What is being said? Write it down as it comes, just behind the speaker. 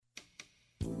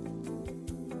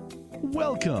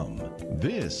Welcome.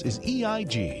 This is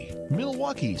EIG,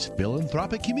 Milwaukee's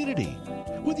philanthropic community,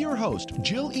 with your host,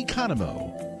 Jill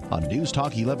Economou, on News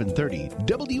Talk 1130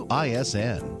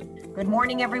 WISN. Good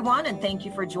morning, everyone, and thank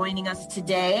you for joining us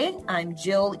today. I'm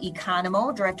Jill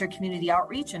Economou, Director of Community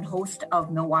Outreach and host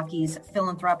of Milwaukee's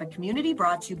philanthropic community,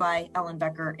 brought to you by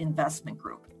Ellenbecker Investment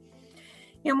Group.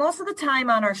 Most of the time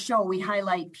on our show, we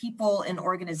highlight people and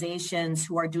organizations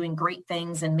who are doing great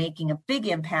things and making a big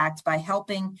impact by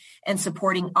helping and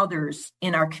supporting others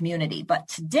in our community. But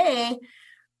today,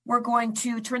 we're going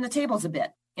to turn the tables a bit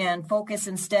and focus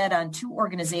instead on two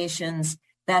organizations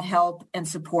that help and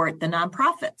support the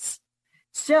nonprofits.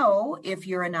 So if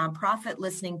you're a nonprofit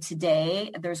listening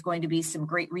today, there's going to be some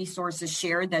great resources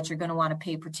shared that you're going to want to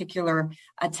pay particular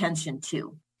attention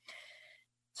to.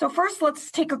 So first,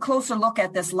 let's take a closer look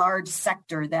at this large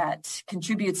sector that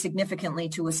contributes significantly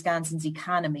to Wisconsin's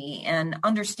economy and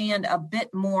understand a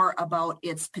bit more about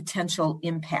its potential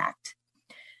impact.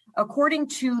 According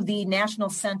to the National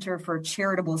Center for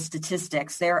Charitable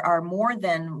Statistics, there are more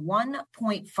than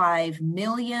 1.5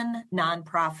 million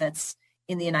nonprofits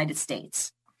in the United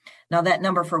States. Now, that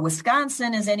number for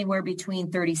Wisconsin is anywhere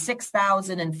between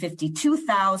 36,000 and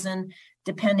 52,000,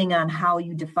 depending on how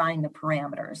you define the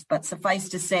parameters. But suffice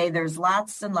to say, there's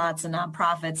lots and lots of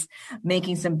nonprofits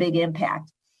making some big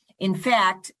impact. In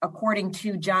fact, according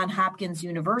to Johns Hopkins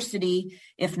University,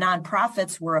 if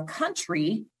nonprofits were a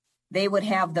country, they would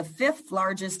have the fifth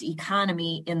largest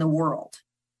economy in the world.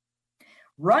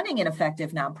 Running an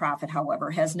effective nonprofit,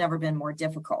 however, has never been more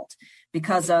difficult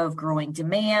because of growing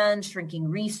demand, shrinking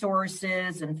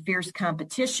resources, and fierce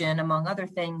competition, among other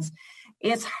things.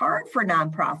 It's hard for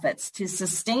nonprofits to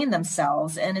sustain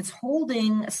themselves, and it's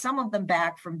holding some of them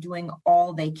back from doing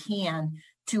all they can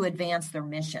to advance their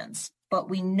missions. But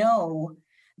we know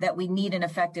that we need an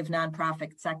effective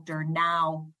nonprofit sector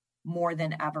now more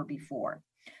than ever before.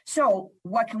 So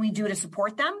what can we do to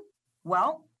support them?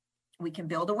 Well, we can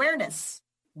build awareness.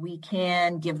 We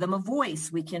can give them a voice.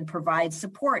 We can provide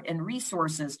support and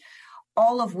resources,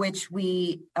 all of which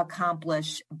we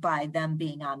accomplish by them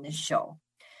being on this show.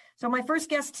 So my first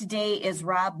guest today is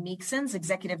Rob Meeksons,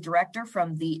 Executive Director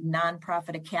from the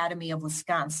Nonprofit Academy of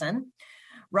Wisconsin.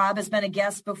 Rob has been a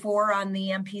guest before on the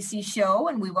MPC show,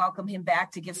 and we welcome him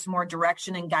back to give some more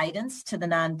direction and guidance to the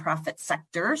nonprofit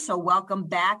sector. So welcome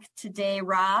back today,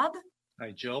 Rob.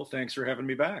 Hi, Jill. Thanks for having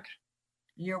me back.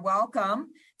 You're welcome.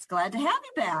 It's glad to have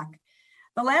you back.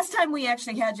 The last time we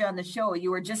actually had you on the show, you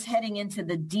were just heading into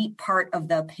the deep part of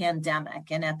the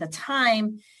pandemic. And at the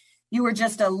time, you were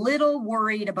just a little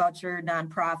worried about your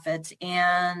nonprofit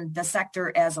and the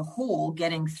sector as a whole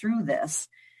getting through this.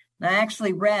 And I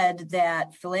actually read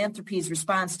that philanthropy's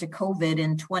response to COVID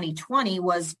in 2020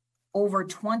 was over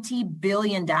 $20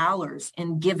 billion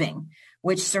in giving,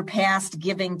 which surpassed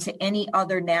giving to any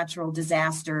other natural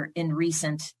disaster in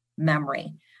recent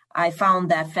memory. I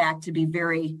found that fact to be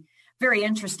very, very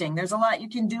interesting. There's a lot you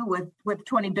can do with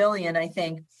 20 billion, I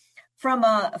think. From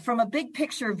a big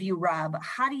picture view, Rob,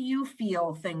 how do you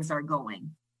feel things are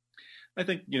going? I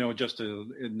think,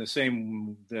 in the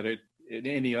same that in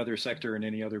any other sector, in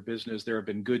any other business, there have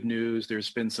been good news. There's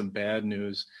been some bad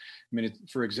news. I mean,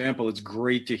 for example, it's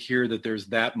great to hear that there's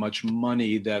that much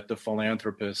money that the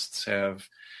philanthropists have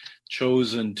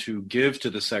chosen to give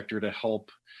to the sector to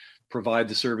help provide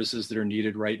the services that are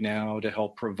needed right now, to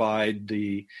help provide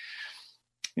the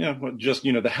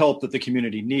help that the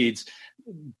community needs.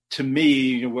 To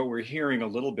me, what we're hearing a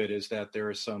little bit is that there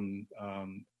are some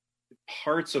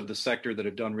parts of the sector that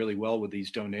have done really well with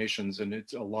these donations, and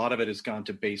a lot of it has gone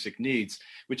to basic needs,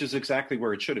 which is exactly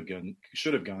where it should have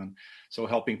gone. So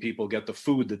helping people get the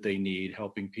food that they need,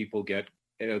 helping people get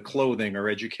clothing or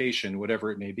education,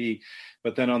 whatever it may be.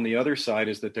 But then on the other side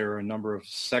is that there are a number of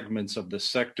segments of the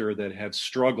sector that have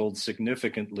struggled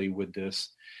significantly with this,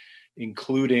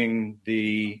 including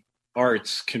the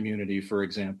arts community, for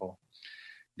example.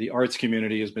 The arts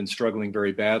community has been struggling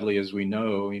very badly, as we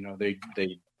know. They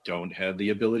don't have the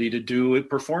ability to do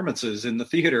performances in the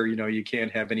theater. You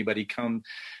can't have anybody come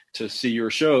to see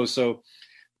your show.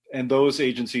 And those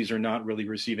agencies are not really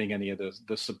receiving any of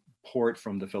the support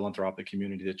from the philanthropic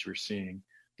community that you're seeing,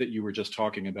 that you were just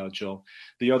talking about, Jill.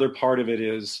 The other part of it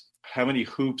is, how many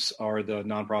hoops are the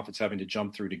nonprofits having to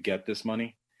jump through to get this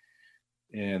money?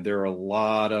 And there are a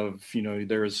lot of,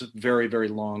 there's very, very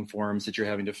long forms that you're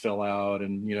having to fill out,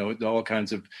 and, all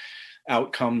kinds of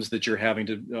outcomes that you're having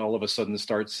to all of a sudden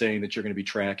start saying that you're going to be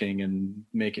tracking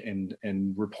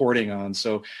and reporting on.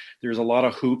 So there's a lot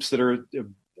of hoops that are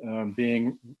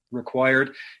being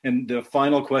required. And the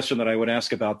final question that I would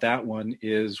ask about that one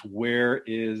is, where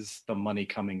is the money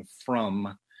coming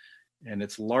from And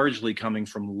it's largely coming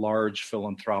from large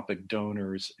philanthropic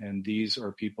donors. And these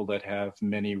are people that have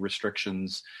many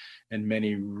restrictions and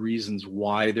many reasons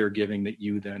why they're giving that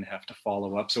you then have to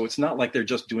follow up. So it's not like they're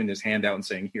just doing this handout and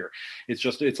saying, here. It's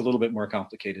a little bit more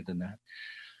complicated than that.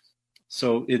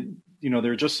 So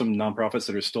there are just some nonprofits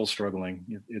that are still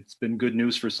struggling. It's been good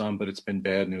news for some, but it's been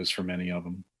bad news for many of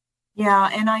them. Yeah,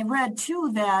 and I read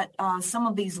too that some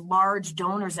of these large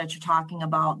donors that you're talking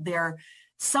about, they're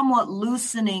somewhat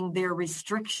loosening their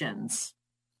restrictions,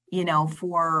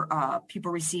 for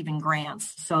people receiving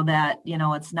grants, so that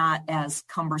it's not as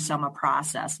cumbersome a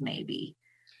process, maybe.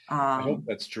 I hope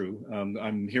that's true.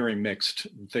 I'm hearing mixed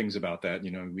things about that.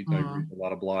 I read a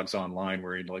lot of blogs online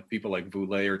where people like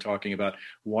Voulay are talking about,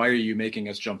 why are you making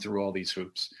us jump through all these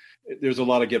hoops? There's a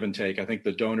lot of give and take. I think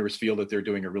the donors feel that they're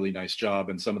doing a really nice job,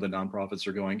 and some of the nonprofits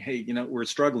are going, hey, we're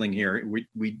struggling here.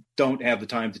 We don't have the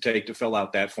time to fill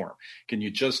out that form. Can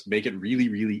you just make it really,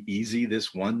 really easy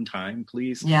this one time,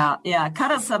 please? Yeah.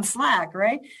 Cut us some slack,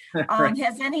 right? Right.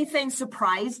 Has anything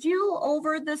surprised you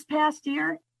over this past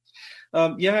year?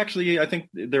 Yeah, actually, I think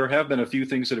there have been a few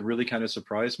things that have really kind of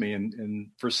surprised me. And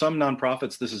for some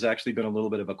nonprofits, this has actually been a little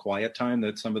bit of a quiet time,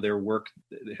 that some of their work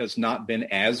has not been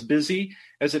as busy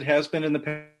as it has been in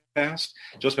the past,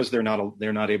 just because they're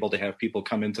not able to have people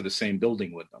come into the same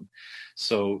building with them.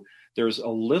 So there's a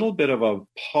little bit of a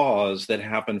pause that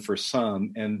happened for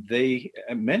some, and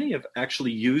many have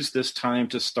actually used this time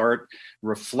to start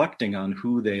reflecting on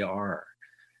who they are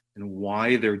and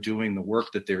why they're doing the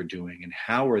work that they're doing and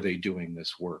how are they doing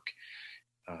this work.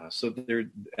 So they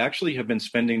actually have been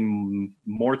spending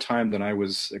more time than I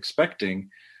was expecting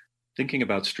thinking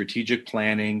about strategic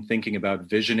planning, thinking about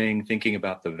visioning, thinking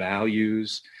about the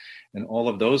values and all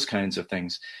of those kinds of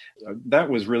things. That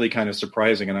was really kind of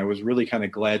surprising. And I was really kind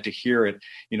of glad to hear it.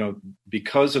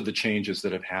 Because of the changes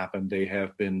that have happened, they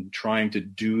have been trying to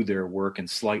do their work in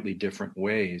slightly different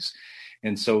ways.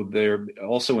 And so they're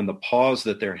also, in the pause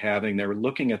that they're having, they're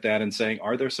looking at that and saying,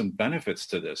 are there some benefits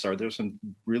to this? Are there some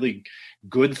really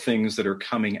good things that are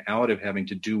coming out of having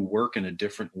to do work in a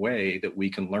different way that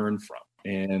we can learn from?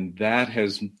 And that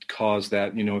has caused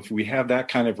that, if we have that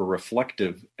kind of a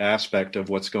reflective aspect of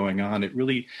what's going on, it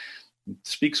really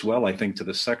speaks well, I think, to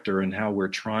the sector and how we're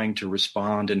trying to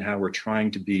respond and how we're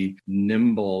trying to be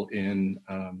nimble in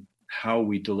how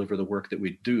we deliver the work that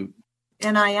we do.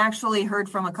 And I actually heard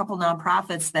from a couple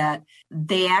nonprofits that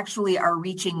they actually are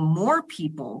reaching more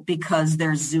people because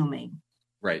they're Zooming.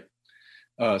 Right.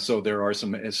 So there are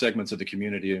some segments of the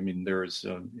community. I mean, there's,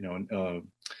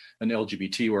 an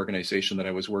LGBT organization that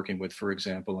I was working with, for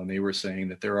example, and they were saying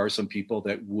that there are some people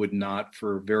that would not,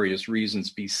 for various reasons,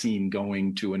 be seen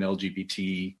going to an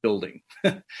LGBT building.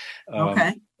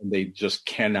 Okay. And they just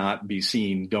cannot be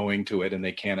seen going to it, and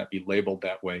they cannot be labeled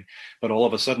that way. But all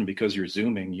of a sudden, because you're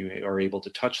Zooming, you are able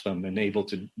to touch them and able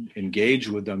to engage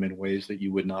with them in ways that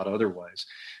you would not otherwise.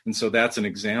 And so that's an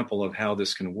example of how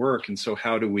this can work. And so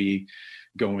how do we,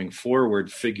 going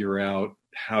forward, figure out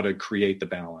how to create the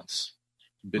balance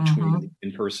between the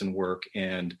in-person work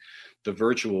and the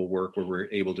virtual work, where we're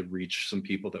able to reach some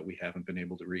people that we haven't been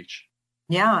able to reach?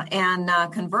 Yeah. And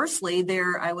conversely,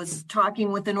 I was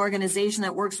talking with an organization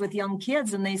that works with young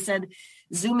kids, and they said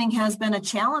Zooming has been a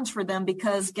challenge for them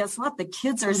because guess what? The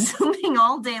kids are Zooming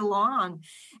all day long.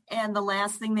 And the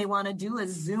last thing they want to do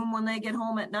is Zoom when they get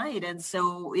home at night. And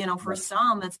so, for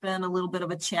some, it's been a little bit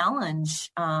of a challenge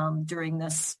during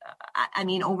this,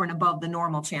 over and above the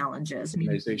normal challenges.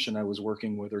 Organization I was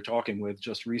working with or talking with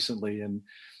just recently, and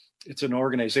it's an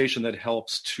organization that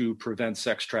helps to prevent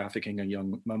sex trafficking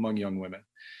among young women.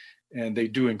 And they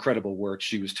do incredible work.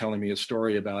 She was telling me a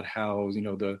story about how,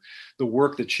 the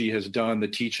work that she has done, the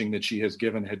teaching that she has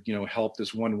given had, helped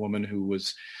this one woman who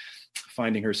was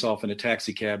finding herself in a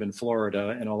taxi cab in Florida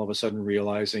and all of a sudden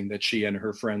realizing that she and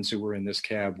her friends who were in this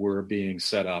cab were being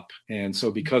set up. And so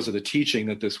because of the teaching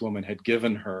that this woman had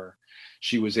given her,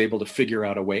 she was able to figure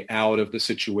out a way out of the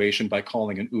situation by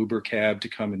calling an Uber cab to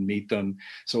come and meet them.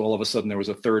 So all of a sudden there was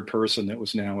a third person that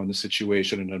was now in the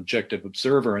situation, an objective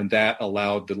observer, and that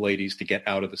allowed the ladies to get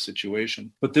out of the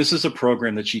situation. But this is a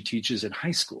program that she teaches at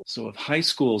high school. So if high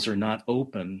schools are not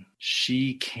open,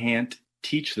 she can't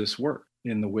teach this work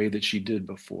in the way that she did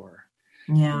before.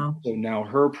 Yeah. So now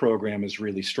her program is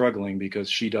really struggling because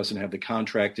she doesn't have the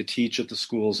contract to teach at the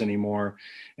schools anymore.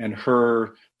 And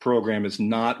her program is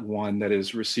not one that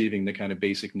is receiving the kind of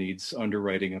basic needs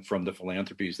underwriting from the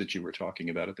philanthropies that you were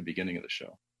talking about at the beginning of the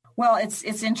show. Well, it's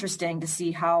interesting to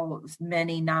see how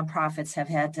many nonprofits have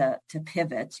had to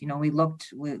pivot. We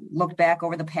looked back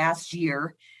over the past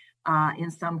year,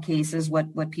 in some cases,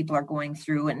 what people are going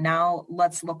through. And now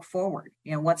let's look forward.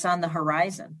 What's on the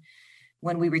horizon.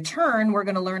 When we return, we're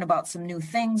going to learn about some new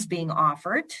things being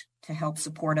offered to help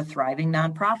support a thriving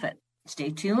nonprofit. Stay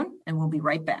tuned, and we'll be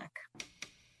right back.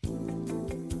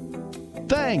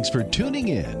 Thanks for tuning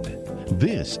in.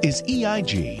 This is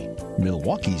EIG,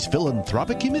 Milwaukee's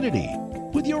philanthropic community,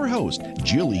 with your host,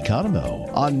 Jill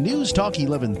Economou, on News Talk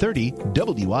 1130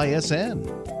 WISN.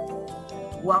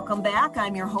 Welcome back.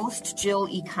 I'm your host, Jill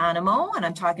Economou, and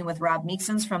I'm talking with Rob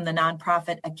Meeksons from the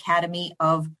Nonprofit Academy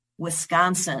of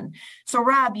Wisconsin. So,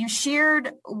 Rob, you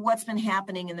shared what's been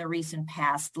happening in the recent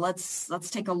past. Let's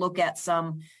take a look at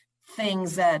some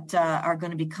things that are going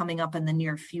to be coming up in the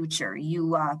near future.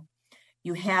 You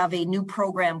have a new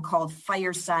program called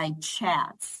Fireside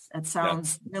Chats. That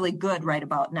sounds really good right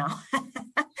about now.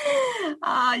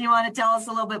 You want to tell us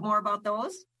a little bit more about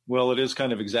those? Well, it is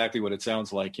kind of exactly what it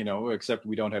sounds like, except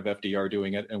we don't have FDR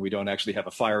doing it and we don't actually have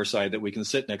a fireside that we can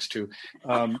sit next to.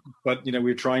 But,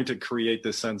 we're trying to create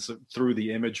this sense through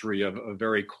the imagery of a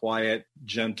very quiet,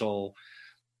 gentle,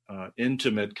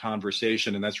 intimate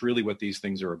conversation. And that's really what these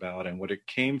things are about. And what it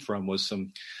came from was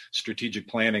some strategic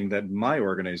planning that my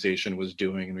organization was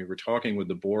doing. And we were talking with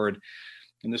the board.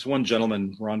 And this one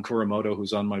gentleman, Ron Kuramoto,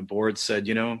 who's on my board, said,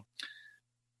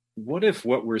 what if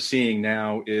what we're seeing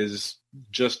now is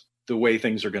just the way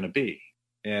things are going to be,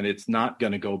 and it's not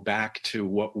going to go back to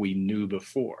what we knew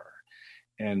before?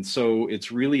 And so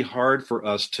it's really hard for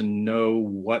us to know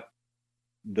what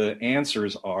the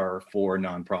answers are for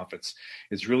nonprofits.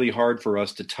 It's really hard for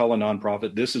us to tell a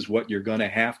nonprofit, this is what you're going to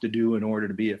have to do in order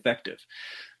to be effective,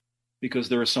 because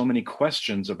there are so many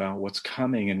questions about what's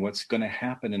coming and what's going to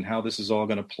happen and how this is all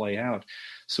going to play out.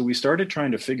 So we started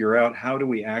trying to figure out, how do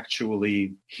we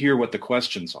actually hear what the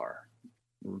questions are,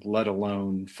 let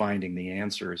alone finding the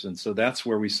answers. And so that's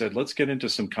where we said, let's get into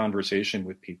some conversation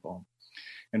with people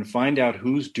and find out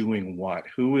who's doing what,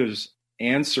 who is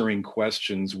answering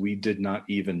questions we did not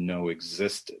even know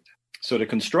existed. So to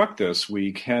construct this,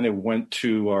 we kind of went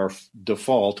to our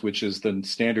default, which is the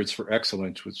Standards for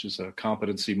Excellence, which is a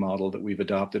competency model that we've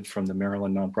adopted from the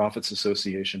Maryland Nonprofits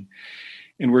Association.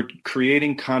 And we're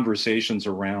creating conversations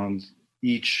around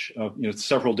each of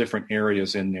several different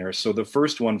areas in there. So the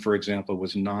first one, for example,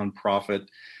 was nonprofit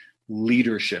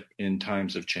leadership in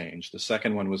times of change. The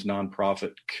second one was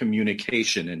nonprofit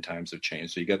communication in times of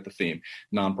change. So you get the theme,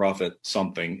 nonprofit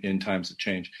something in times of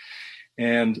change.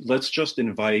 And let's just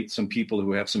invite some people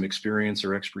who have some experience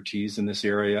or expertise in this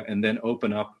area, and then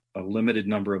open up a limited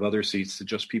number of other seats to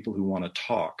just people who want to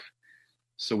talk.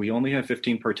 So we only have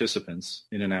 15 participants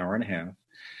in an hour and a half.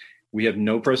 We have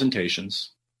no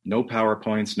presentations, no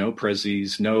PowerPoints, no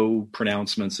prezzies, no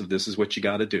pronouncements of this is what you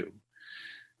got to do.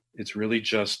 It's really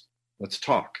just, let's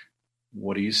talk.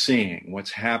 What are you seeing?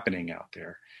 What's happening out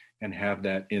there? And have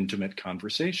that intimate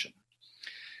conversation.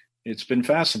 It's been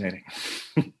fascinating.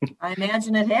 I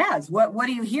imagine it has. What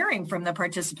are you hearing from the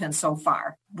participants so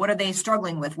far? What are they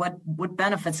struggling with? What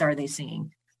benefits are they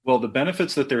seeing? Well, the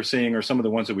benefits that they're seeing are some of the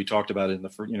ones that we talked about in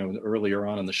earlier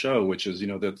on in the show, which is,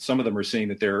 that some of them are seeing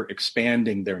that they're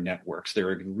expanding their networks.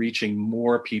 They're reaching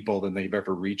more people than they've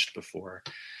ever reached before,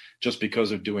 just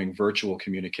because of doing virtual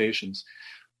communications.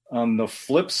 On the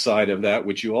flip side of that,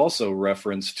 which you also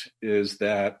referenced, is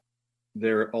that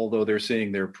although they're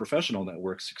seeing their professional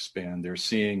networks expand, they're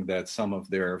seeing that some of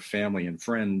their family and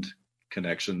friend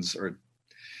connections are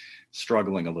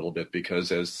struggling a little bit,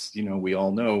 because, as we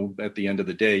all know, at the end of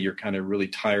the day, you're kind of really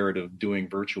tired of doing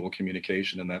virtual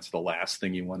communication, and that's the last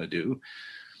thing you want to do.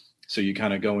 So you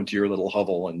kind of go into your little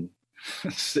hovel and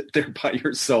sit there by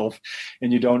yourself,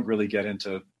 and you don't really get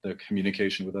into the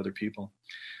communication with other people.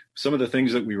 Some of the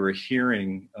things that we were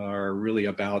hearing are really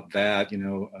about that,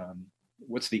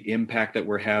 what's the impact that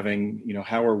we're having?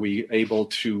 How are we able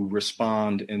to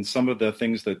respond? And some of the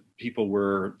things that people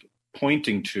were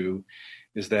pointing to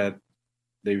is that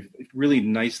they've really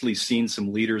nicely seen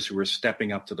some leaders who are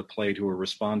stepping up to the plate, who are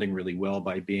responding really well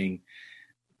by being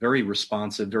very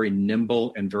responsive, very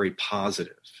nimble, and very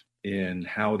positive in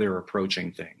how they're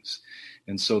approaching things.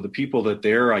 And so the people that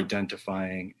they're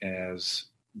identifying as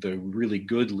the really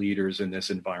good leaders in this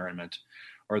environment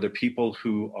are the people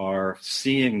who are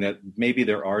seeing that maybe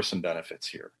there are some benefits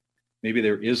here. Maybe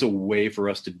there is a way for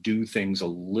us to do things a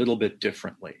little bit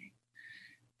differently.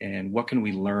 And what can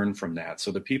we learn from that?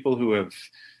 So the people who have,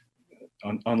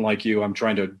 unlike you, I'm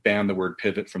trying to ban the word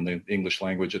pivot from the English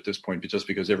language at this point, but just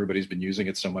because everybody's been using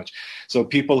it so much. So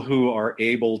people who are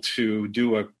able to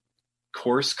do a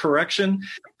course correction,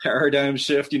 paradigm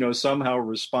shift, somehow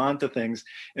respond to things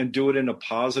and do it in a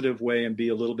positive way and be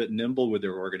a little bit nimble with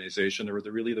their organization.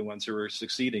 They're really the ones who are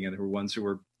succeeding and who are ones who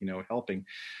are, helping.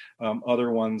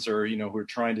 Other ones are, who are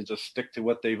trying to just stick to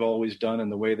what they've always done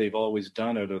and the way they've always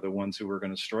done it are the ones who are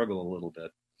going to struggle a little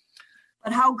bit.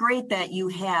 But how great that you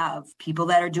have people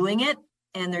that are doing it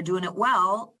and they're doing it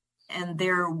well, and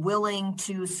they're willing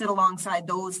to sit alongside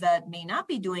those that may not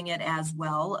be doing it as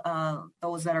well,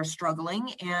 those that are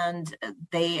struggling, and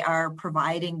they are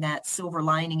providing that silver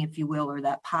lining, if you will, or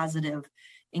that positive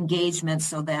engagement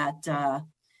so that,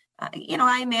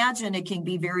 I imagine it can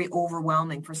be very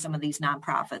overwhelming for some of these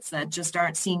nonprofits that just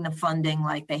aren't seeing the funding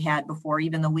like they had before,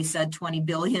 even though we said $20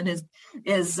 billion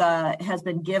has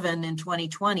been given in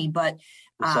 2020, but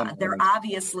there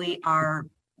obviously are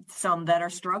some that are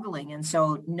struggling. And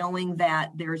so knowing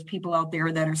that there's people out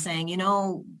there that are saying,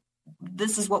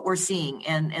 this is what we're seeing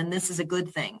and this is a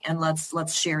good thing. And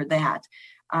let's share that.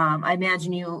 I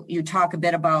imagine you talk a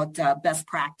bit about best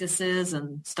practices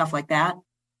and stuff like that.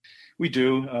 We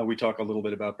do. We talk a little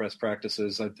bit about best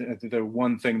practices. I think the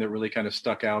one thing that really kind of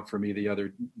stuck out for me,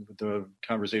 the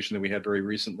conversation that we had very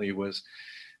recently was,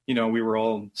 we were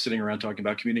all sitting around talking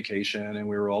about communication, and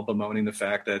we were all bemoaning the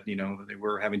fact that, they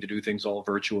were having to do things all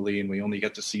virtually, and we only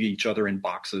get to see each other in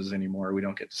boxes anymore. We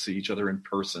don't get to see each other in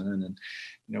person. And,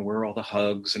 where are all the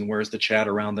hugs, and where's the chat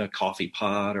around the coffee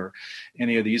pot, or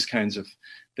any of these kinds of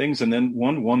things. And then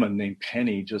one woman named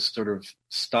Penny just sort of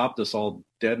stopped us all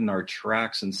dead in our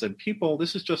tracks and said, people,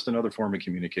 this is just another form of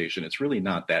communication. It's really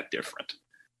not that different.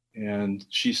 And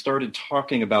she started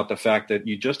talking about the fact that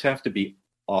you just have to be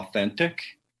authentic.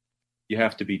 You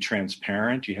have to be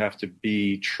transparent. You have to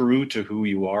be true to who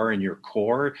you are in your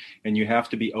core. And you have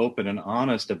to be open and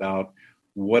honest about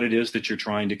what it is that you're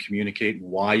trying to communicate,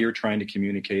 why you're trying to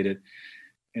communicate it.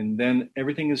 And then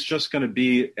everything is just going to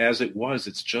be as it was.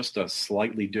 It's just a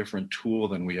slightly different tool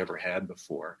than we ever had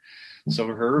before. So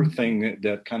her thing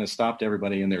that kind of stopped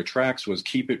everybody in their tracks was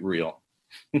keep it real.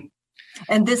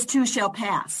 And this too shall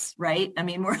pass, right? I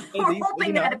mean, we're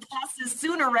hoping that it passes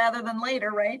sooner rather than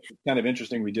later, right? Kind of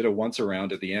interesting. We did a once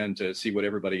around at the end to see what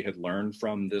everybody had learned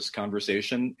from this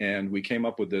conversation. And we came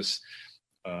up with this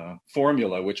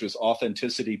formula, which was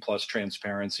authenticity plus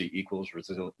transparency equals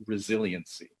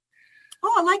resiliency.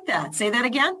 Oh, I like that. Say that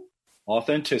again.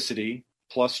 Authenticity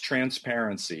plus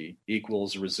transparency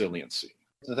equals resiliency.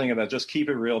 The thing about just keep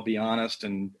it real, be honest,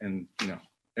 and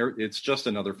it's just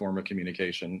another form of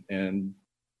communication, and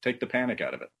take the panic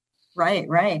out of it. Right.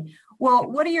 Well,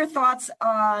 what are your thoughts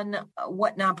on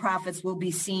what nonprofits will be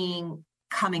seeing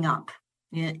coming up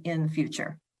in the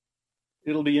future?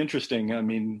 It'll be interesting. I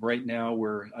mean, right now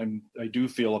I do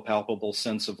feel a palpable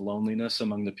sense of loneliness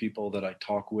among the people that I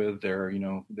talk with.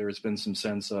 There's been some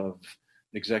sense of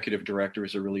executive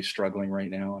directors are really struggling right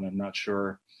now, and I'm not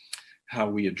sure how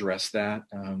we address that.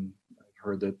 I've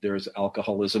heard that there's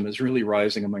alcoholism is really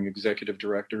rising among executive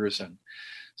directors and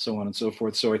so on and so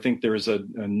forth. So I think there's a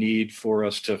need for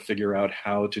us to figure out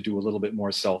how to do a little bit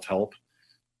more self-help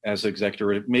as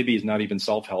executive. Maybe it's not even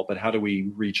self-help, but how do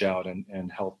we reach out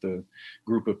and help the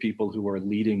group of people who are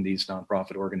leading these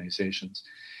nonprofit organizations?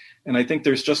 And I think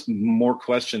there's just more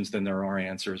questions than there are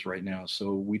answers right now.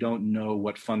 So we don't know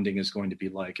what funding is going to be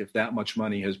like. If that much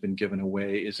money has been given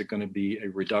away, is it going to be a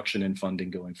reduction in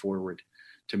funding going forward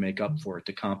to make up for it,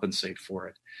 to compensate for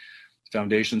it?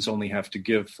 Foundations only have to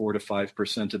give 4 to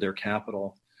 5% of their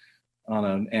capital on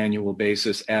an annual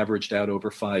basis, averaged out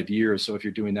over 5 years. So if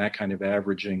you're doing that kind of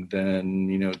averaging, then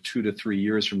 2 to 3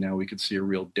 years from now, we could see a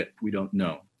real dip. We don't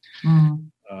know. Mm-hmm.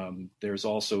 There's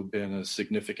also been a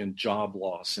significant job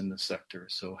loss in the sector.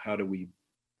 So how do we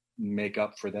make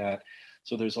up for that?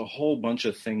 So there's a whole bunch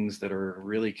of things that are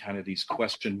really kind of these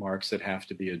question marks that have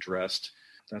to be addressed.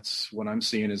 That's what I'm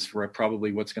seeing is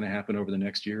probably what's going to happen over the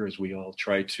next year as we all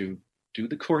try to do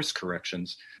the course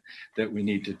corrections that we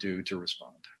need to do to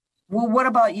respond. Well, what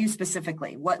about you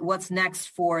specifically? What's next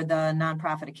for the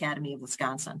Nonprofit Academy of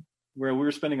Wisconsin? Where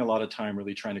we're spending a lot of time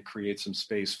really trying to create some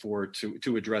space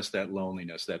to address that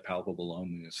loneliness, that palpable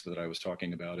loneliness that I was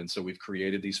talking about. And so we've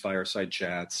created these fireside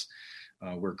chats.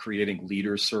 We're creating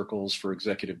leader circles for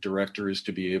executive directors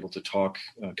to be able to talk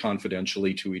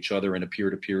confidentially to each other in a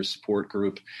peer-to-peer support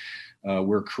group.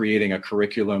 We're creating a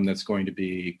curriculum that's going to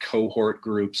be cohort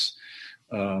groups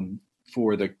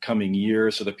for the coming year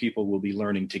so that people will be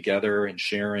learning together and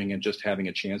sharing and just having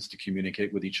a chance to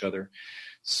communicate with each other.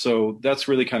 So that's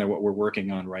really kind of what we're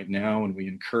working on right now. And we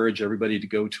encourage everybody to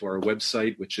go to our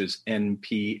website, which is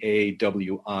npawi.org,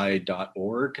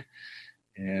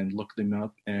 and look them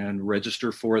up and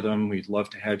register for them. We'd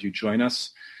love to have you join us.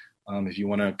 If you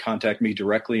want to contact me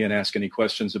directly and ask any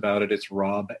questions about it, it's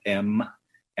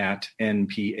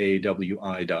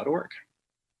robm@npawi.org.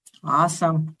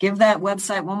 Awesome. Give that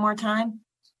website one more time.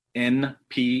 npawi.org.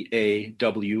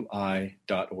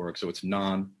 So it's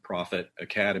Nonprofit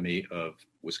Academy of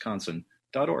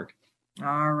Wisconsin.org.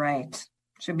 All right.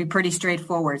 Should be pretty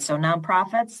straightforward. So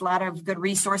nonprofits, a lot of good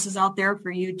resources out there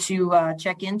for you to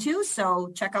check into.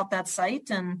 So check out that site,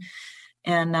 and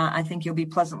I think you'll be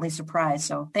pleasantly surprised.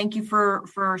 So thank you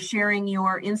for sharing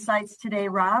your insights today,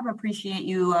 Rob. Appreciate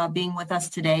you being with us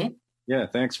today. Yeah,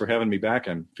 thanks for having me back.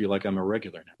 I feel like I'm a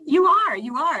regular now. You are,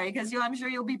 because I'm sure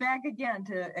you'll be back again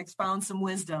to expound some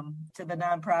wisdom to the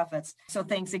nonprofits. So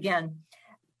thanks again.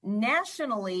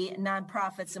 Nationally,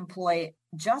 nonprofits employ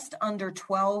just under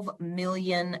 12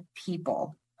 million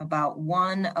people, about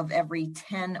 1 of every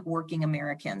 10 working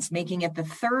Americans, making it the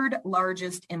third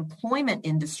largest employment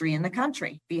industry in the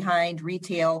country, behind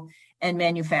retail and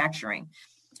manufacturing.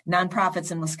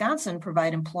 Nonprofits in Wisconsin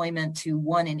provide employment to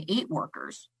 1 in 8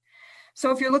 workers.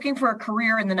 So if you're looking for a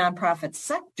career in the nonprofit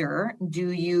sector,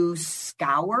 do you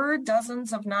scour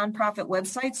dozens of nonprofit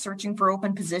websites searching for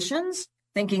open positions,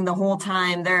 thinking the whole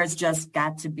time there's just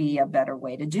got to be a better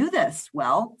way to do this?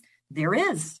 Well, there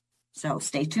is. So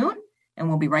stay tuned, and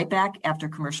we'll be right back after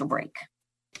commercial break.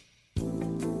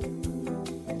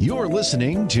 You're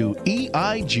listening to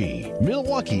EIG,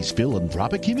 Milwaukee's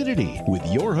philanthropic community, with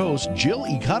your host, Jill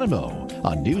Economou,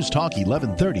 on News Talk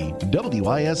 1130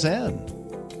 WISN.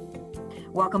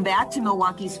 Welcome back to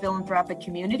Milwaukee's philanthropic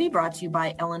community, brought to you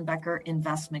by Ellenbecker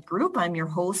Investment Group. I'm your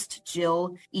host,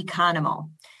 Jill Economou.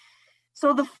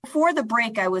 So before the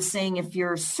break, I was saying, if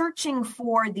you're searching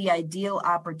for the ideal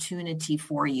opportunity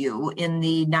for you in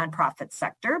the nonprofit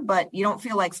sector, but you don't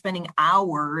feel like spending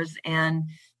hours and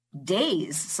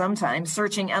days sometimes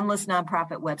searching endless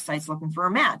nonprofit websites looking for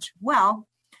a match, well,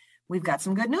 we've got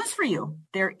some good news for you.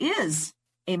 There is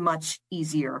a much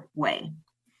easier way.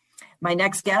 My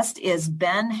next guest is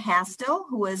Ben Hastill,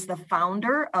 who is the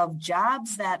founder of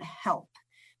Jobs That Help,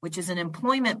 which is an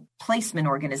employment placement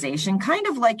organization, kind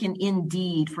of like an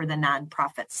Indeed for the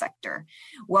nonprofit sector.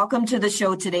 Welcome to the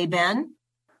show today, Ben.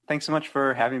 Thanks so much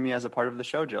for having me as a part of the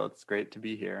show, Jill. It's great to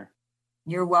be here.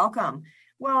 You're welcome.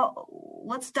 Well,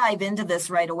 let's dive into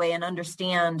this right away and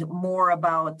understand more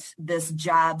about this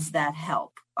Jobs That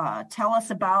Help. Tell us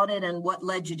about it and what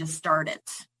led you to start it.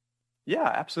 Yeah,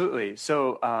 absolutely.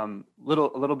 So a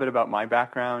little bit about my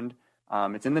background.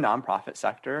 It's in the nonprofit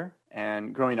sector.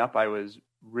 And growing up, I was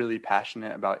really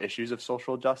passionate about issues of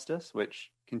social justice,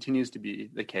 which continues to be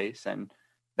the case. And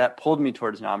that pulled me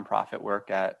towards nonprofit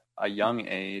work at a young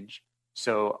age.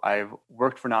 So I've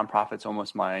worked for nonprofits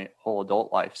almost my whole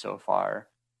adult life so far,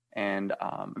 and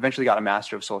eventually got a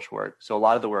Master of Social Work. So a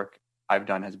lot of the work I've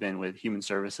done has been with human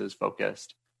services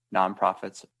focused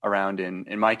nonprofits around,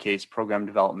 in my case, program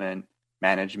development,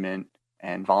 management,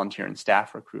 and volunteer and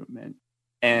staff recruitment.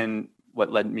 And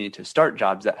what led me to start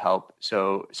Jobs That Help.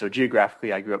 So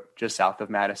geographically, I grew up just south of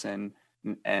Madison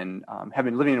and have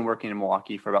been living and working in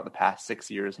Milwaukee for about the past 6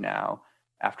 years now,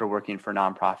 after working for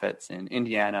nonprofits in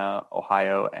Indiana,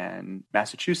 Ohio, and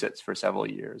Massachusetts for several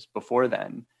years before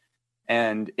then.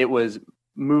 And it was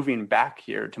moving back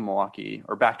here to Milwaukee,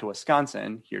 or back to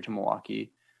Wisconsin, here to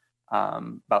Milwaukee,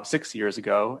 about 6 years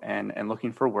ago, and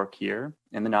looking for work here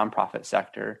in the nonprofit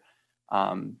sector.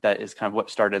 That is kind of what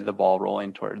started the ball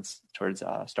rolling towards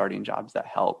starting Jobs That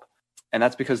Help. And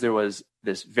that's because there was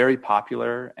this very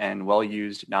popular and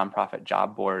well-used nonprofit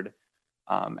job board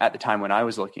at the time when I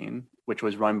was looking, which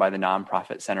was run by the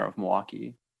Nonprofit Center of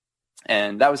Milwaukee.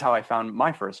 And that was how I found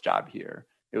my first job here.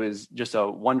 It was just a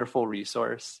wonderful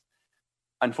resource.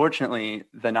 Unfortunately,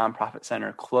 the Nonprofit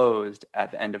Center closed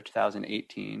at the end of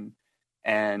 2018.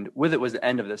 And with it was the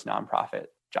end of this nonprofit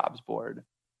jobs board.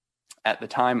 At the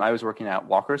time, I was working at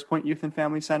Walker's Point Youth and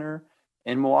Family Center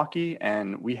in Milwaukee,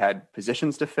 and we had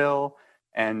positions to fill.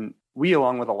 And we,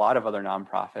 along with a lot of other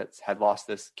nonprofits, had lost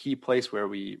this key place where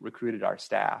we recruited our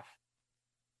staff.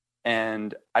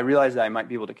 And I realized that I might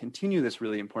be able to continue this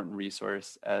really important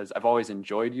resource, as I've always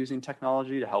enjoyed using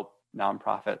technology to help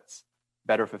nonprofits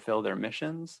better fulfill their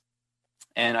missions.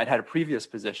 And I'd had a previous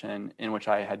position in which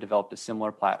I had developed a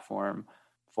similar platform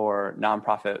for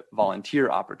nonprofit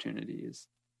volunteer opportunities.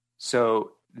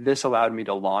 So this allowed me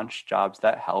to launch Jobs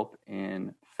That Help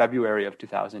in February of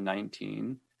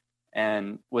 2019.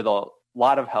 And with a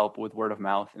lot of help with word of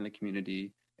mouth in the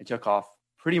community, it took off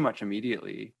pretty much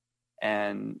immediately.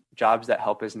 And Jobs That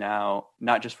Help is now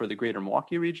not just for the greater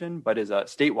Milwaukee region, but is a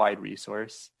statewide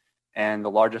resource and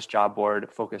the largest job board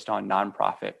focused on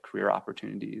nonprofit career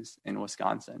opportunities in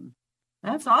Wisconsin.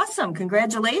 That's awesome.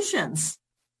 Congratulations.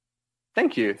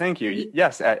 Thank you.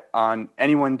 Yes, on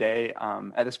any one day,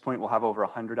 at this point, we'll have over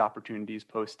 100 opportunities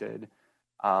posted.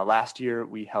 Last year,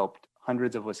 we helped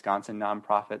hundreds of Wisconsin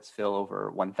nonprofits fill over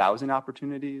 1,000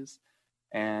 opportunities.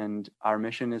 And our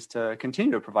mission is to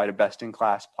continue to provide a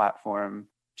best-in-class platform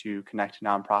to connect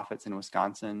nonprofits in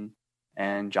Wisconsin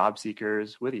and job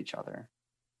seekers with each other.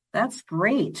 That's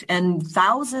great. And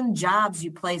 1,000 jobs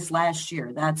you placed last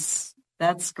year. That's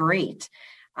great.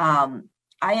 I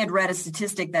had read a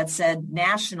statistic that said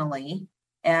nationally,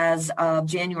 as of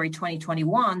January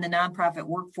 2021, the nonprofit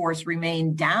workforce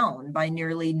remained down by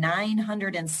nearly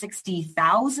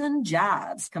 960,000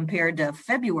 jobs compared to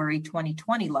February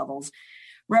 2020 levels,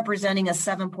 representing a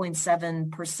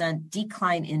 7.7%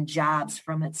 decline in jobs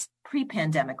from its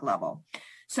pre-pandemic level.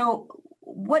 So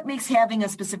what makes having a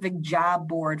specific job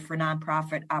board for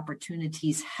nonprofit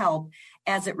opportunities help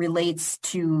as it relates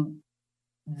to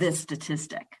this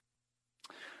statistic?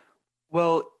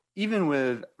 Well, even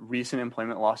with recent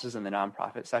employment losses in the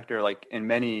nonprofit sector, like in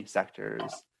many sectors,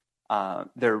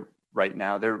 there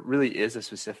really is a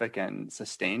specific and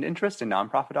sustained interest in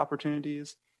nonprofit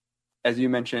opportunities. As you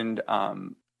mentioned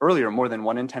earlier, more than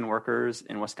 1 in 10 workers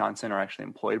in Wisconsin are actually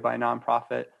employed by a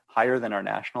nonprofit, higher than our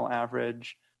national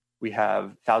average. We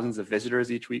have thousands of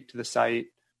visitors each week to the site.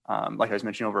 Like I was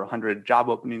mentioning, over 100 job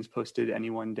openings posted any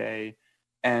one day.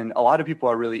 And a lot of people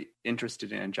are really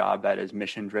interested in a job that is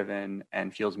mission-driven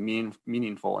and feels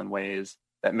meaningful in ways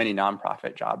that many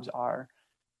nonprofit jobs are.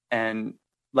 And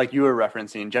like you were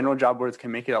referencing, general job boards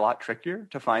can make it a lot trickier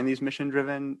to find these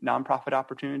mission-driven nonprofit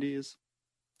opportunities.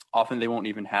 Often they won't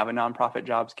even have a nonprofit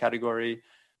jobs category.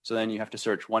 So then you have to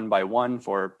search one by one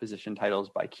for position titles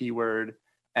by keyword.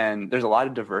 And there's a lot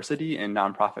of diversity in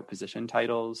nonprofit position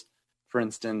titles. For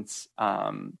instance,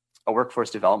 a workforce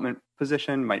development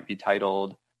position might be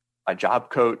titled a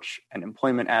job coach, an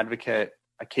employment advocate,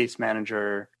 a case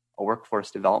manager, a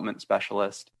workforce development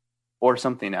specialist, or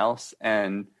something else.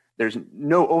 And there's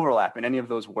no overlap in any of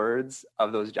those words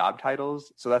of those job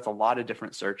titles. So that's a lot of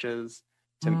different searches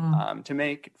to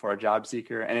make for a job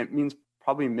seeker. And it means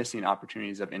probably missing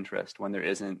opportunities of interest when there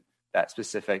isn't that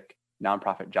specific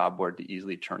nonprofit job board to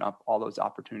easily turn up all those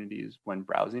opportunities when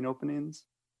browsing openings.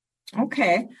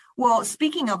 Okay. Well,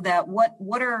 speaking of that,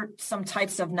 what are some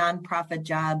types of nonprofit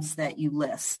jobs that you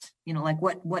list? Like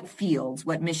what fields,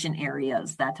 what mission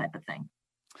areas, that type of thing?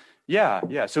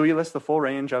 Yeah. So we list the full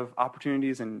range of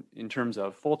opportunities in terms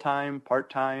of full-time,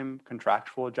 part-time,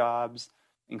 contractual jobs,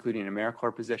 including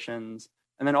AmeriCorps positions,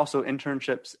 and then also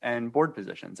internships and board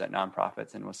positions at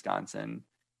nonprofits in Wisconsin.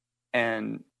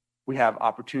 And we have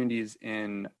opportunities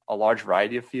in a large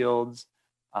variety of fields,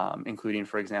 including,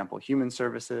 for example, human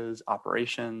services,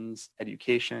 operations,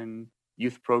 education,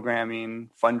 youth programming,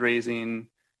 fundraising,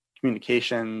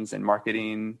 communications and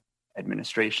marketing,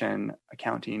 administration,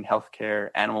 accounting, healthcare,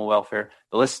 animal welfare.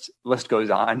 The list goes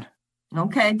on.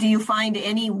 Okay. Do you find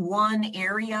any one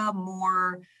area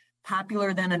more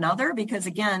popular than another? Because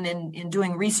again, in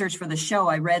doing research for the show,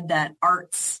 I read that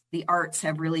the arts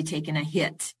have really taken a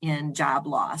hit in job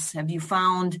loss. Have you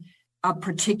found a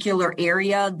particular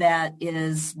area that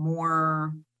is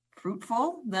more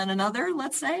fruitful than another,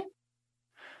 let's say?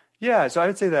 Yeah, so I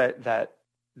would say that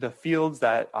the fields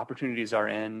that opportunities are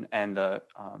in and the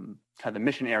kind of the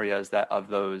mission areas that of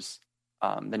those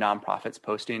the nonprofits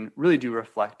posting really do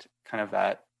reflect kind of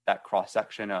that cross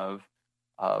section of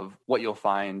what you'll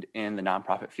find in the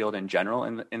nonprofit field in general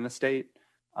in the state.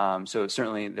 So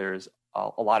certainly there's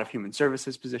a lot of human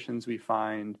services positions we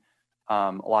find.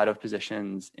 A lot of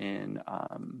positions in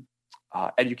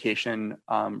education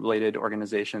related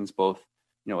organizations, both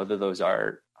whether those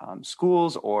are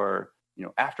schools or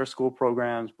after school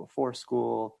programs, before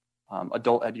school,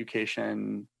 adult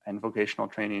education and vocational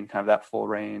training, kind of that full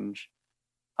range.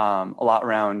 A lot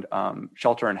around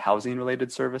shelter and housing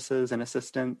related services and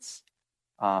assistance.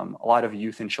 A lot of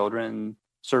youth and children's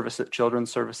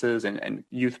services and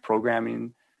youth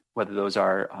programming, whether those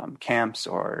are camps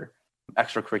or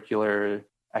extracurricular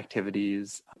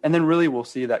activities. And then really we'll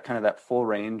see that kind of that full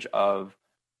range of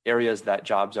areas that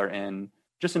jobs are in,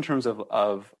 just in terms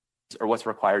of or what's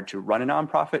required to run a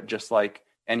nonprofit, just like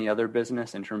any other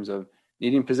business, in terms of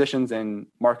needing positions in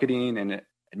marketing and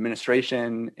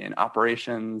administration, in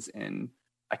operations, in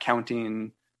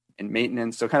accounting, in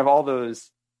maintenance. So kind of all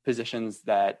those positions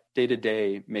that day to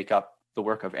day make up the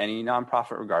work of any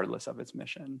nonprofit, regardless of its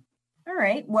mission. All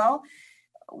right. Well,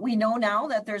 we know now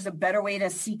that there's a better way to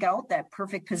seek out that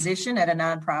perfect position at a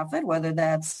nonprofit, whether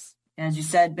that's, as you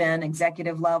said, Ben,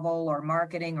 executive level or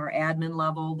marketing or admin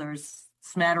level. There's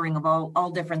smattering of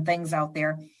all different things out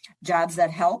there. Jobs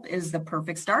That Help is the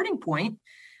perfect starting point.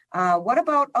 What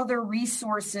about other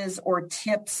resources or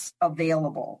tips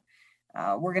available?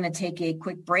 We're going to take a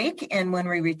quick break, and when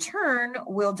we return,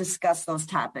 we'll discuss those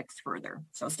topics further.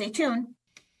 So stay tuned.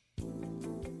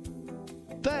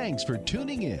 Thanks for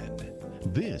tuning in.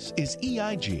 This is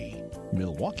EIG,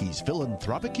 Milwaukee's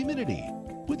philanthropic community,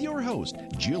 with your host,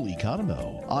 Jill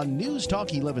Economou, on News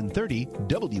Talk 1130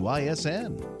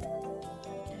 WISN.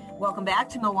 Welcome back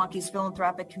to Milwaukee's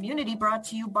philanthropic community, brought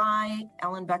to you by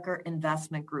Ellenbecker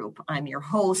Investment Group. I'm your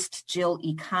host, Jill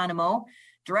Economou,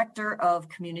 Director of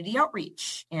Community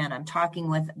Outreach, and I'm talking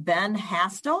with Ben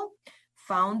Hastel,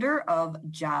 founder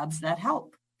of Jobs That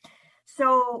Help.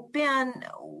 So, Ben,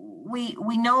 we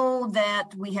know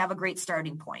that we have a great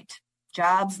starting point.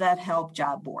 Jobs That Help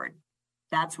job board.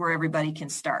 That's where everybody can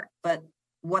start. But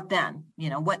what then?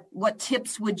 What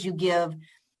tips would you give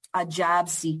a job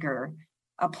seeker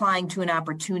applying to an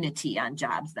opportunity on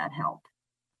Jobs That Help?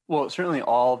 Well, certainly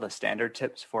all the standard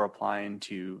tips for applying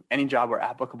to any job are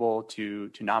applicable to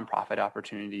nonprofit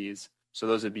opportunities. So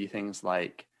those would be things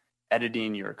like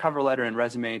editing your cover letter and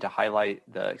resume to highlight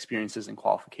the experiences and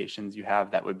qualifications you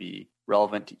have that would be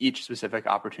relevant to each specific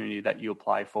opportunity that you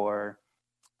apply for,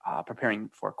 preparing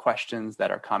for questions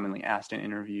that are commonly asked in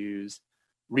interviews,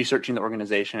 researching the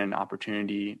organization and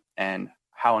opportunity and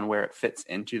how and where it fits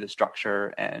into the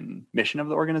structure and mission of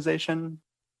the organization.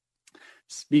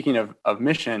 Speaking of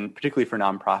mission, particularly for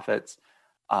nonprofits,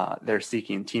 they're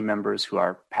seeking team members who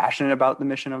are passionate about the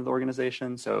mission of the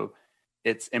organization. So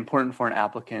it's important for an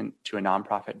applicant to a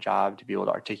nonprofit job to be able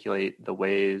to articulate the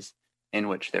ways in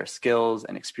which their skills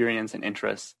and experience and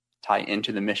interests tie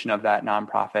into the mission of that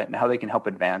nonprofit and how they can help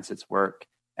advance its work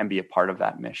and be a part of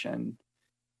that mission.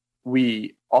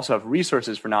 We also have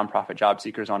resources for nonprofit job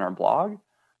seekers on our blog,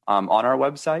 on our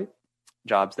website,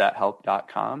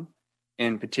 jobsthathelp.com.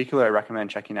 In particular, I recommend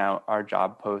checking out our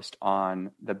job post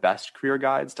on the best career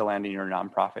guides to landing your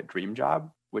nonprofit dream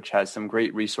job, which has some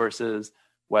great resources,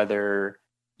 whether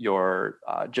you're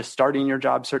just starting your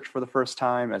job search for the first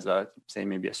time as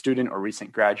maybe a student or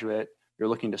recent graduate, you're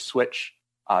looking to switch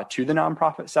to the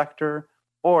nonprofit sector,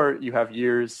 or you have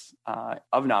years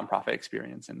of nonprofit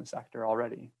experience in the sector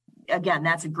already. Again,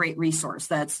 that's a great resource.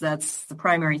 That's the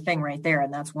primary thing right there,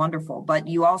 and that's wonderful. But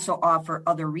you also offer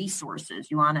other resources.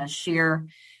 You want to share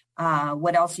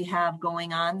what else you have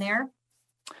going on there?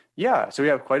 Yeah, so we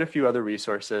have quite a few other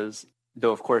resources,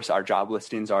 though, of course, our job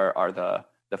listings are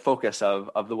the focus of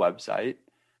the website.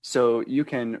 So you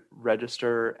can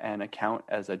register an account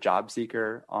as a job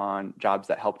seeker on Jobs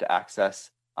That Help to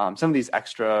access some of these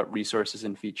extra resources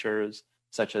and features,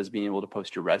 such as being able to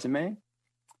post your resume.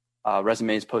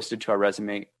 Resumes posted to our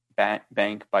resume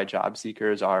bank by job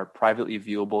seekers are privately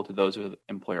viewable to those with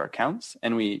employer accounts.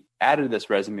 And we added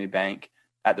this resume bank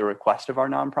at the request of our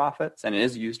nonprofits, and it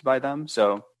is used by them.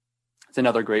 So it's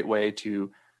another great way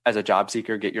to, as a job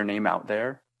seeker, get your name out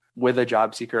there. With a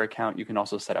job seeker account, you can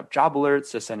also set up job alerts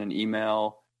to send an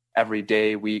email every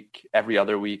day, week, every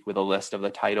other week with a list of the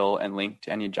title and link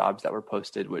to any jobs that were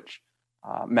posted, which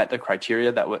met the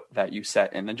criteria that you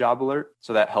set in the job alert.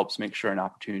 So that helps make sure an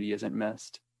opportunity isn't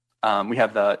missed. We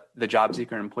have the job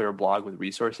seeker and employer blog with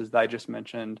resources that I just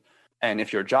mentioned. And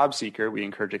if you're a job seeker, we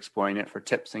encourage exploring it for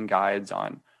tips and guides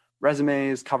on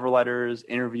resumes, cover letters,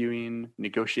 interviewing,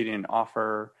 negotiating an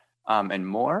offer, and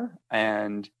more.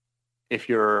 And if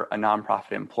you're a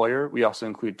nonprofit employer, we also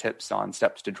include tips on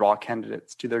steps to draw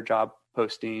candidates to their job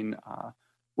posting,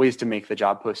 ways to make the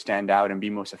job post stand out and be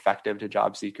most effective to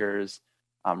job seekers,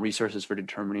 resources for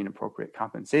determining appropriate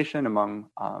compensation, among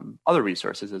other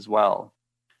resources as well.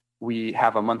 We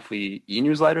have a monthly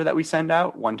e-newsletter that we send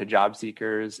out, one to job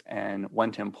seekers and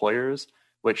one to employers,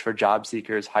 which for job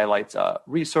seekers highlights a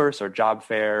resource or job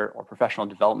fair or professional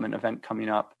development event coming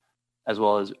up, as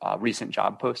well as recent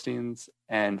job postings.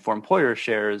 And for employers,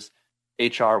 shares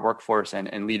HR, workforce,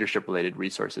 and leadership-related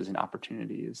resources and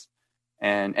opportunities.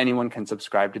 And anyone can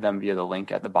subscribe to them via the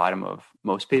link at the bottom of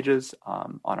most pages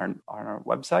on our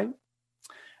website.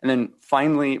 And then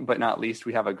finally, but not least,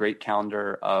 we have a great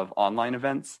calendar of online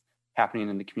events happening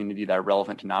in the community that are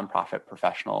relevant to nonprofit,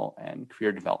 professional, and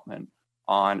career development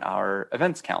on our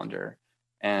events calendar.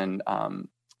 And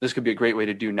this could be a great way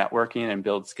to do networking and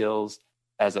build skills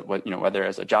whether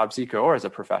as a job seeker or as a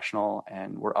professional,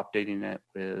 and we're updating it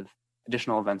with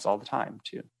additional events all the time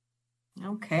too.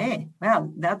 Okay,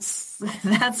 well, that's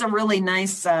a really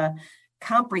nice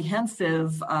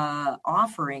comprehensive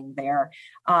offering there.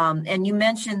 And you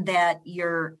mentioned that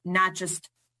you're not just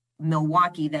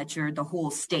Milwaukee, that you're the whole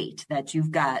state, that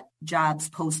you've got jobs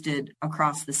posted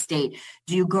across the state.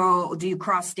 Do you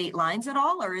cross state lines at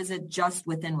all, or is it just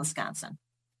within Wisconsin?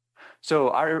 So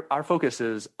our focus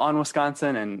is on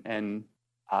Wisconsin, and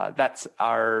that's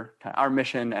our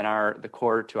mission, and the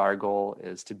core to our goal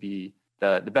is to be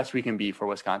the best we can be for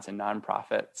Wisconsin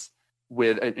nonprofits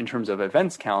in terms of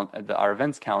our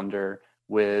events calendar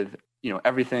with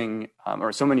everything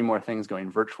or so many more things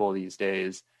going virtual these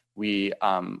days. We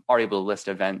are able to list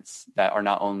events that are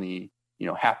not only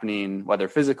happening whether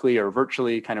physically or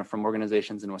virtually kind of from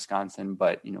organizations in Wisconsin,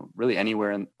 but really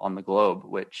anywhere on the globe,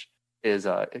 which is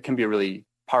it can be a really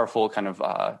powerful kind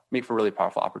of make for really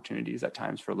powerful opportunities at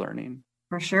times for learning.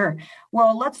 For sure.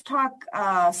 Well, let's talk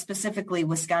specifically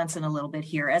Wisconsin a little bit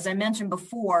here. As I mentioned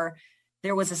before,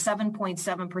 there was a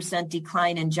 7.7%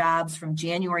 decline in jobs from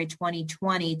January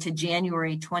 2020 to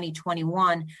January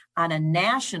 2021 on a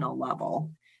national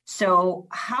level. So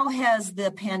how has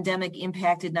the pandemic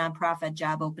impacted nonprofit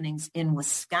job openings in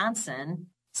Wisconsin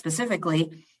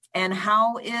specifically, and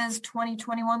how is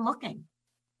 2021 looking?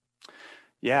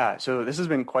 Yeah, so this has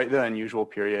been quite the unusual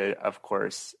period, of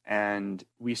course, and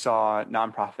we saw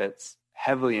nonprofits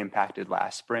heavily impacted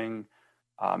last spring.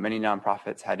 Many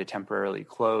nonprofits had to temporarily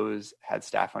close, had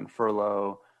staff on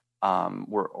furlough,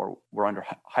 were under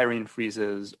hiring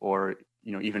freezes, or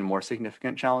even more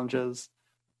significant challenges.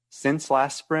 Since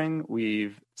last spring,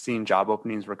 we've seen job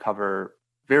openings recover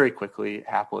very quickly,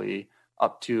 happily,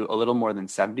 up to a little more than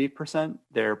 70%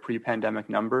 their pre-pandemic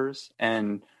numbers,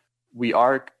 and we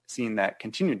are seeing that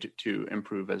continue to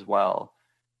improve as well.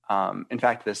 In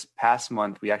fact, this past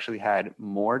month, we actually had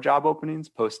more job openings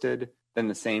posted than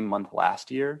the same month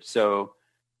last year,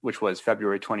 which was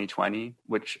February 2020,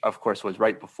 which of course was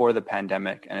right before the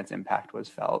pandemic and its impact was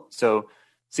felt. So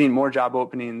seeing more job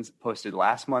openings posted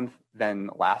last month than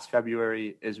last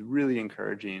February is really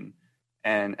encouraging.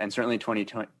 And certainly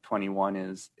 2021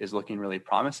 is looking really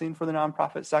promising for the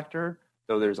nonprofit sector,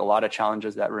 though there's a lot of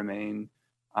challenges that remain.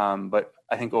 But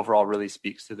I think overall really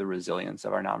speaks to the resilience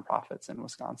of our nonprofits in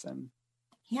Wisconsin.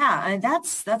 Yeah,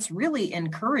 that's really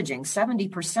encouraging,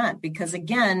 70%, because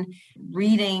again,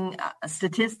 reading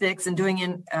statistics and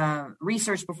doing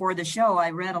research before the show, I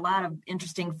read a lot of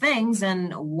interesting things.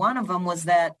 And one of them was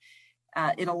that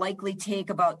it'll likely take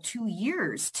about 2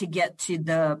 years to get to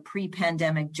the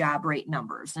pre-pandemic job rate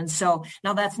numbers. And so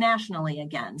now that's nationally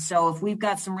again. So if we've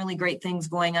got some really great things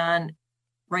going on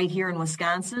right here in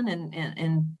Wisconsin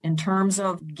and in terms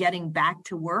of getting back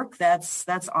to work, that's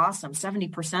awesome.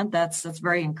 70%, that's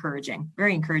very encouraging,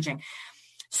 very encouraging.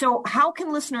 So how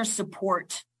can listeners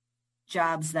support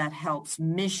Jobs That Help's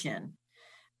mission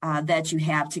that you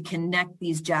have to connect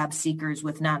these job seekers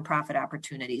with nonprofit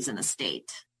opportunities in the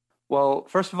state? Well,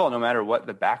 first of all, no matter what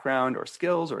the background or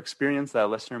skills or experience that a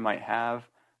listener might have,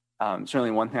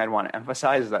 certainly one thing I'd want to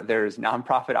emphasize is that there's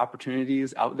nonprofit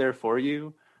opportunities out there for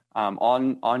you.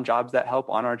 On Jobs That Help,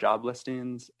 on our job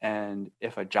listings. And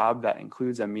if a job that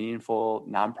includes a meaningful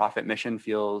nonprofit mission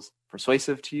feels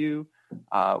persuasive to you,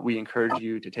 we encourage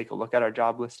you to take a look at our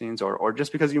job listings, or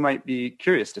just because you might be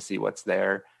curious to see what's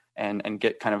there and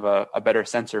get kind of a better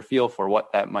sense or feel for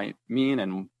what that might mean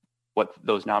and what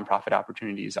those nonprofit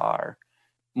opportunities are.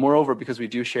 Moreover, because we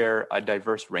do share a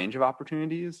diverse range of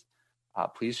opportunities,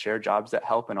 please share Jobs That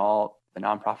Help and all the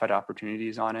nonprofit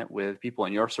opportunities on it with people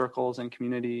in your circles and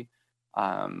community.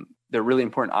 They're really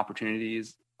important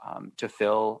opportunities to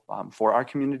fill for our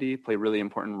community, play really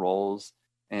important roles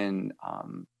in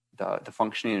the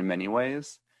functioning in many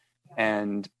ways.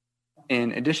 And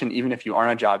in addition, even if you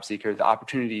aren't a job seeker, the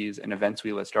opportunities and events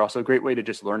we list are also a great way to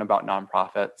just learn about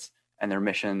nonprofits and their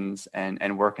missions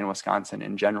and work in Wisconsin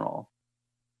in general.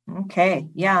 Okay.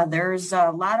 Yeah, there's a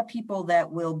lot of people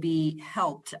that will be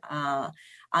helped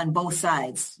on both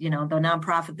sides, the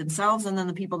nonprofit themselves and then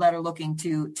the people that are looking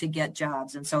to get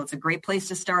jobs. And so it's a great place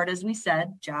to start, as we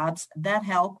said, Jobs That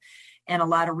Help, and a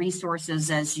lot of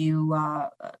resources, as you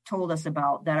told us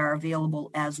about, that are available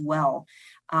as well.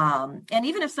 And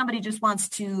even if somebody just wants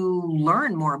to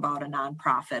learn more about a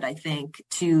nonprofit, I think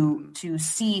to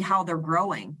see how they're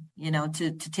growing,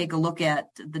 to take a look at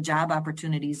the job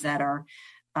opportunities that are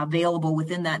available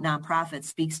within that nonprofit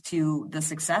speaks to the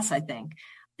success, I think.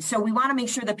 So we want to make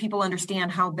sure that people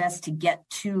understand how best to get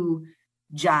to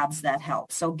Jobs That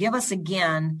Help. So give us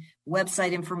again,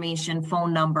 website information,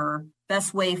 phone number,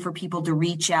 best way for people to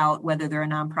reach out, whether they're a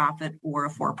nonprofit or a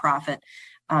for-profit.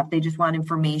 If they just want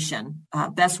information,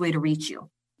 best way to reach you.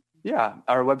 Yeah,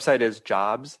 our website is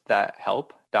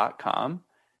jobsthathelp.com.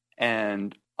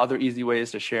 And other easy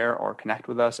ways to share or connect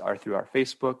with us are through our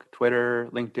Facebook, Twitter,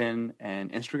 LinkedIn,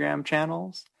 and Instagram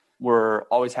channels. We're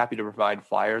always happy to provide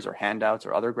flyers or handouts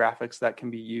or other graphics that can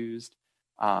be used,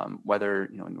 whether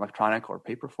in electronic or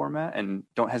paper format. And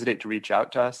don't hesitate to reach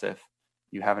out to us if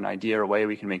you have an idea or way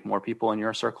we can make more people in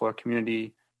your circle or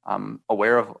community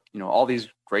aware of all these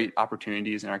great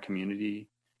opportunities in our community.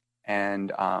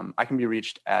 And I can be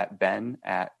reached at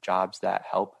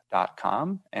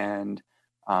ben@jobsthathelp.com. And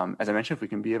as I mentioned, if we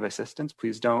can be of assistance,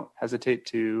 please don't hesitate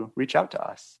to reach out to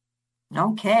us.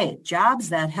 Okay,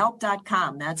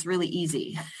 jobsthathelp.com. That's really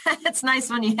easy. It's nice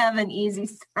when you have an easy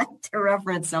site to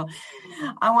reference. So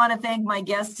I want to thank my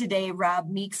guest today, Rob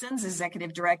Meeksons,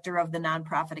 Executive Director of the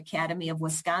Nonprofit Academy of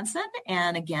Wisconsin.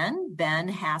 And again, Ben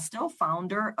Hastow,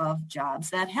 founder of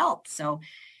Jobs That Help. So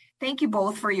thank you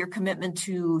both for your commitment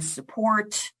to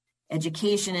support,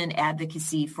 education, and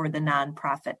advocacy for the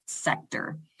nonprofit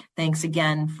sector. Thanks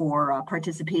again for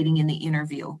participating in the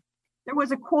interview. There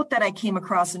was a quote that I came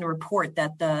across in a report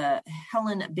that the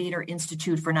Helen Bader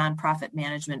Institute for Nonprofit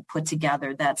Management put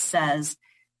together that says,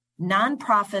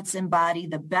 nonprofits embody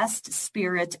the best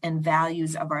spirit and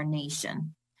values of our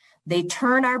nation. They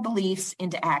turn our beliefs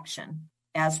into action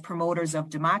as promoters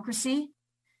of democracy,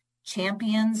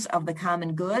 champions of the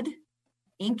common good,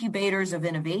 incubators of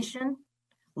innovation,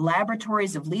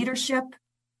 laboratories of leadership,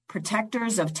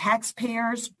 protectors of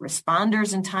taxpayers,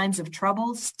 responders in times of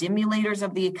trouble, stimulators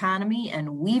of the economy,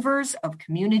 and weavers of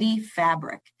community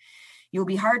fabric. You'll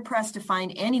be hard-pressed to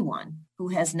find anyone who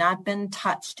has not been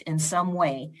touched in some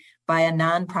way by a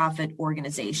nonprofit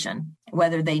organization,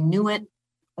 whether they knew it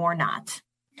or not.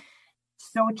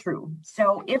 So true.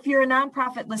 So if you're a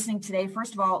nonprofit listening today,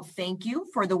 first of all, thank you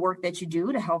for the work that you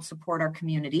do to help support our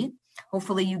community.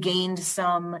 Hopefully you gained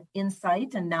some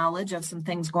insight and knowledge of some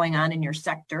things going on in your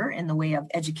sector in the way of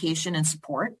education and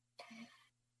support.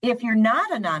 If you're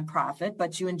not a nonprofit,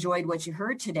 but you enjoyed what you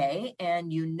heard today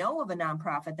and you know of a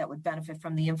nonprofit that would benefit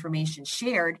from the information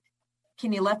shared,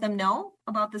 can you let them know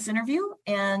about this interview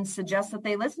and suggest that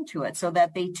they listen to it so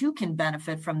that they too can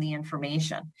benefit from the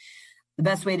information? The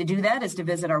best way to do that is to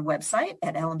visit our website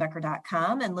at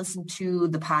ellenbecker.com and listen to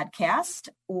the podcast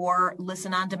or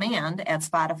listen on demand at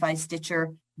Spotify,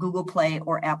 Stitcher, Google Play,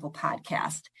 or Apple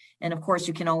Podcast. And of course,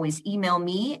 you can always email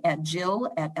me at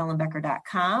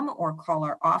jill@ellenbecker.com or call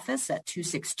our office at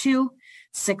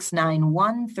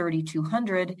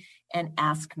 262-691-3200 and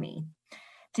ask me.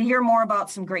 To hear more about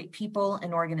some great people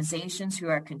and organizations who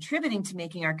are contributing to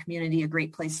making our community a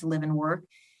great place to live and work,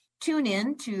 tune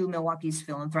in to Milwaukee's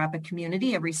Philanthropic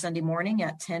Community every Sunday morning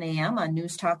at 10 a.m. on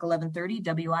News Talk 1130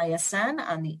 WISN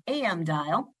on the AM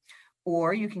dial,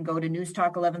 or you can go to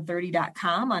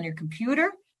newstalk1130.com on your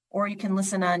computer, or you can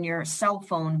listen on your cell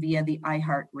phone via the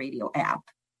iHeartRadio app.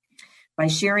 By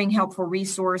sharing helpful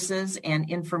resources and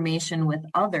information with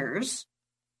others,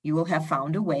 you will have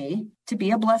found a way to be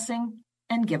a blessing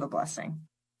and give a blessing.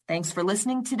 Thanks for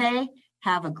listening today.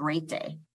 Have a great day.